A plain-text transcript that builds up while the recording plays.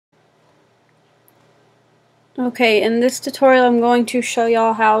Okay, in this tutorial I'm going to show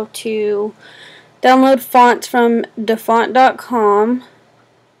y'all how to download fonts from Dafont.com,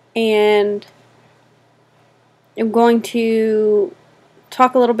 and I'm going to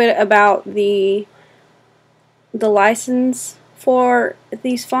talk a little bit about the license for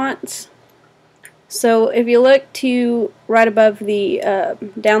these fonts. So if you look to right above the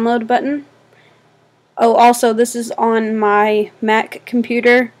download button, oh, also this is on my Mac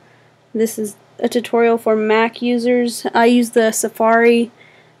computer. This is a tutorial for Mac users. I use the Safari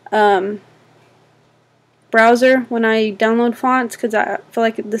browser when I download fonts because I feel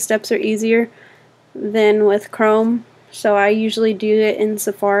like the steps are easier than with Chrome, so I usually do it in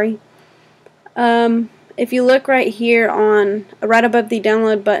Safari. If you look right here on right above the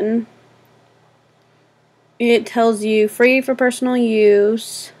download button, it tells you free for personal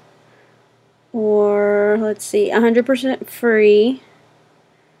use, or let's see, 100% free,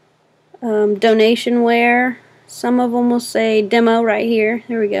 donationware. Some of them will say demo right here.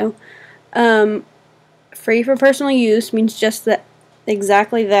 There we go. Free for personal use means just that,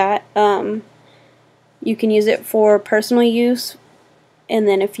 exactly that. You can use it for personal use, and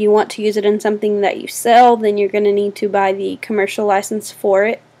then if you want to use it in something that you sell, then you're going to need to buy the commercial license for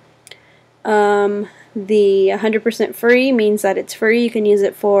it. The 100% free means that it's free. You can use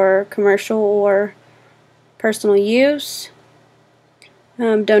it for commercial or personal use.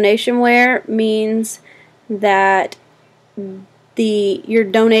 Donationware means that you're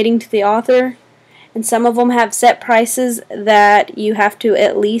donating to the author, and some of them have set prices that you have to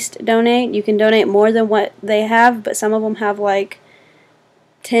at least donate. You can donate more than what they have, but some of them have like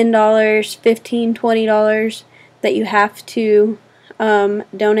 $10, $15, $20 that you have to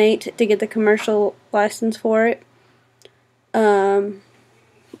donate to get the commercial license for it.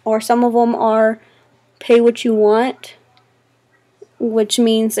 Or some of them are pay what you want, which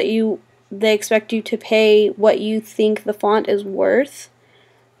means that they expect you to pay what you think the font is worth.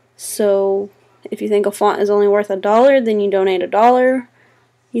 So if you think a font is only worth $1, then you donate $1.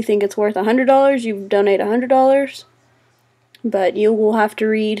 You think it's worth $100, you donate $100. But you will have to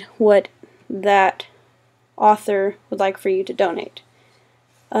read what that author would like for you to donate.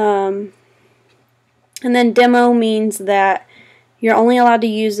 And then demo means that you're only allowed to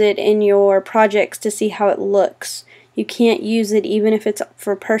use it in your projects to see how it looks. You can't use it even if it's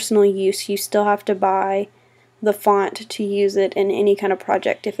for personal use. You still have to buy the font to use it in any kind of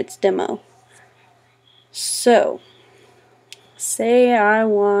project if it's demo. So, say I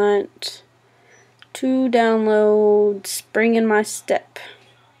want to download Spring in My Step.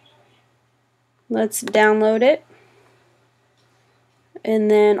 Let's download it.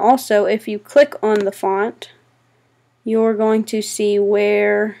 And then also, if you click on the font, you're going to see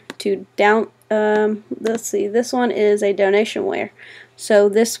where to let's see, this one is a donationware. So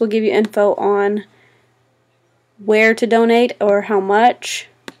this will give you info on where to donate or how much.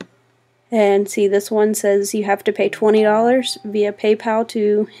 And see, this one says you have to pay $20 via PayPal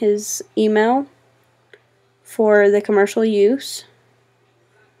to his email for the commercial use.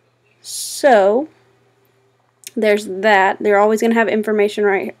 So there's that. They're always going to have information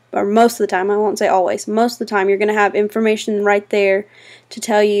right, or most of the time, I won't say always, most of the time you're going to have information right there to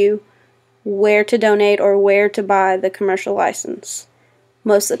tell you where to donate or where to buy the commercial license,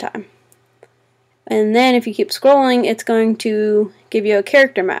 most of the time. And then if you keep scrolling, it's going to give you a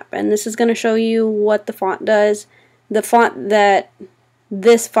character map, and this is going to show you what the font does, the font that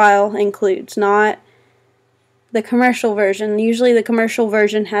this file includes, not the commercial version. Usually the commercial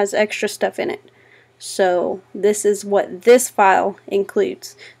version has extra stuff in it. So this is what this file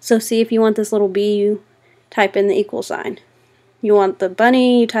includes. So see, if you want this little bee, you type in the equal sign. You want the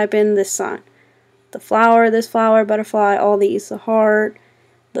bunny, you type in this sign. The flower, this flower, butterfly, all these, the heart,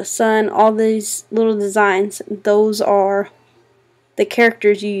 the sun, all these little designs, those are the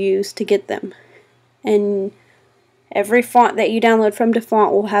characters you use to get them. And every font that you download from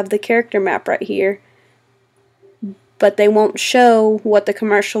Dafont will have the character map right here, but they won't show what the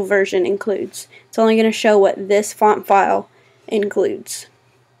commercial version includes. It's only going to show what this font file includes.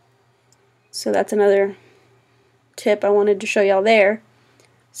 So that's another tip I wanted to show y'all there.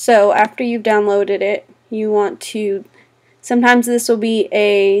 So after you've downloaded it, you want to, sometimes this will be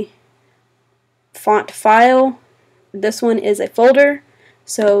a font file. This one is a folder,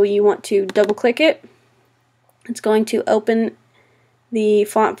 so you want to double click it. It's going to open the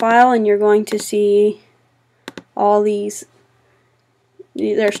font file, and you're going to see all these.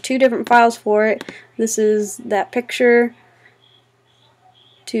 There's two different files for it. This is that picture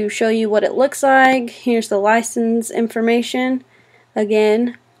to show you what it looks like. Here's the license information.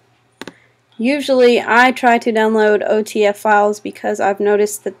 Again, usually I try to download OTF files because I've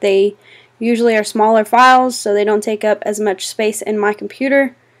noticed that they usually are smaller files, so they don't take up as much space in my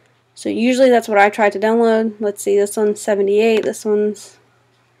computer. So usually that's what I try to download. Let's see, this one's 78, this one's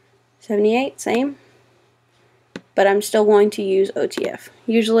 78, same. But I'm still going to use OTF.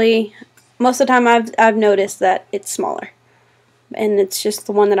 Usually, most of the time I've noticed that it's smaller. And it's just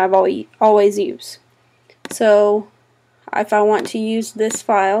the one that I've always used. So if I want to use this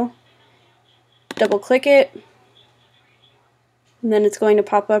file, double click it, and then it's going to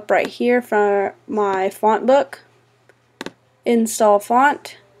pop up right here for my font book. Install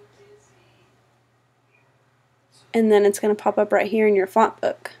font. And then it's going to pop up right here in your font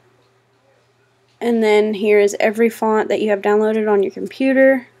book. And then here is every font that you have downloaded on your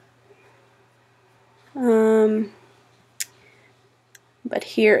computer. But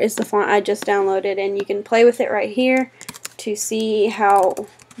here is the font I just downloaded, and you can play with it right here to see how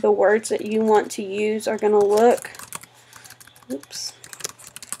the words that you want to use are going to look. Oops.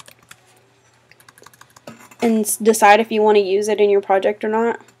 And decide if you want to use it in your project or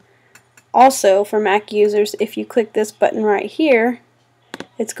not. Also, for Mac users, if you click this button right here,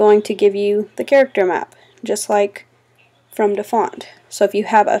 it's going to give you the character map, just like from Dafont. So if you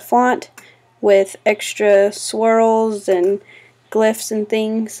have a font with extra swirls and glyphs and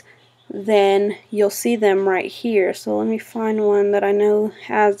things, then you'll see them right here. So let me find one that I know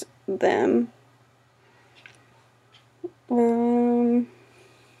has them.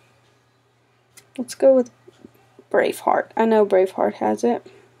 Let's go with Braveheart. I know Braveheart has it.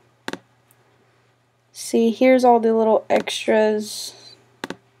 See, here's all the little extras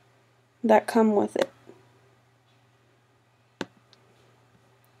that come with it.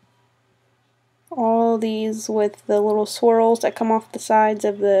 All these with the little swirls that come off the sides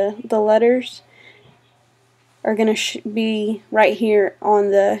of the letters are going to be right here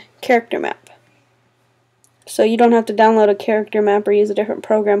on the character map. So you don't have to download a character map or use a different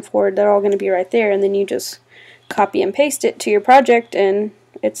program for it. They're all going to be right there, and then you just copy and paste it to your project and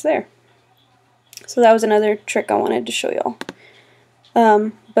it's there. So that was another trick I wanted to show y'all.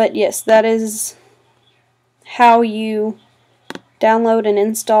 But yes, that is how you download and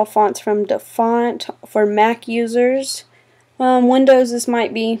install fonts from Dafont for Mac users. Windows, this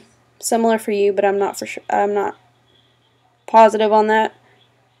might be similar for you, but I'm not for sure. I'm not positive on that.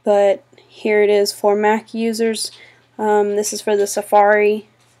 But here it is for Mac users. This is for the Safari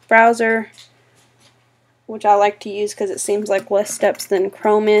browser, which I like to use because it seems like less steps than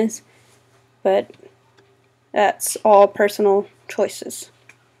Chrome is. But that's all personal choices.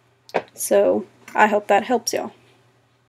 So I hope that helps y'all.